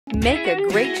Make a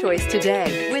great choice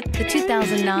today with the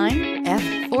 2009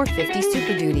 F-450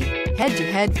 Super Duty.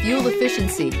 Head-to-head fuel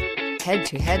efficiency,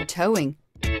 head-to-head towing,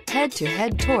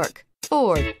 head-to-head torque.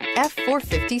 Ford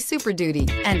F-450 Super Duty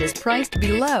and is priced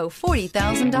below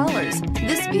 $40,000.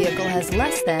 This vehicle has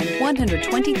less than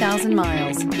 120,000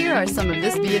 miles. Here are some of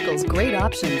this vehicle's great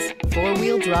options: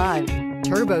 four-wheel drive,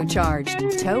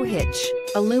 turbocharged, tow hitch,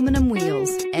 aluminum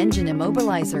wheels, engine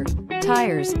immobilizer,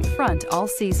 tires front all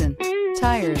season,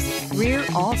 tires rear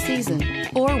all season,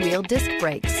 four-wheel disc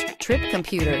brakes, trip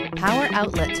computer, power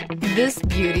outlet. This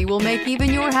beauty will make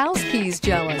even your house keys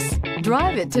jealous.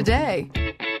 Drive it today.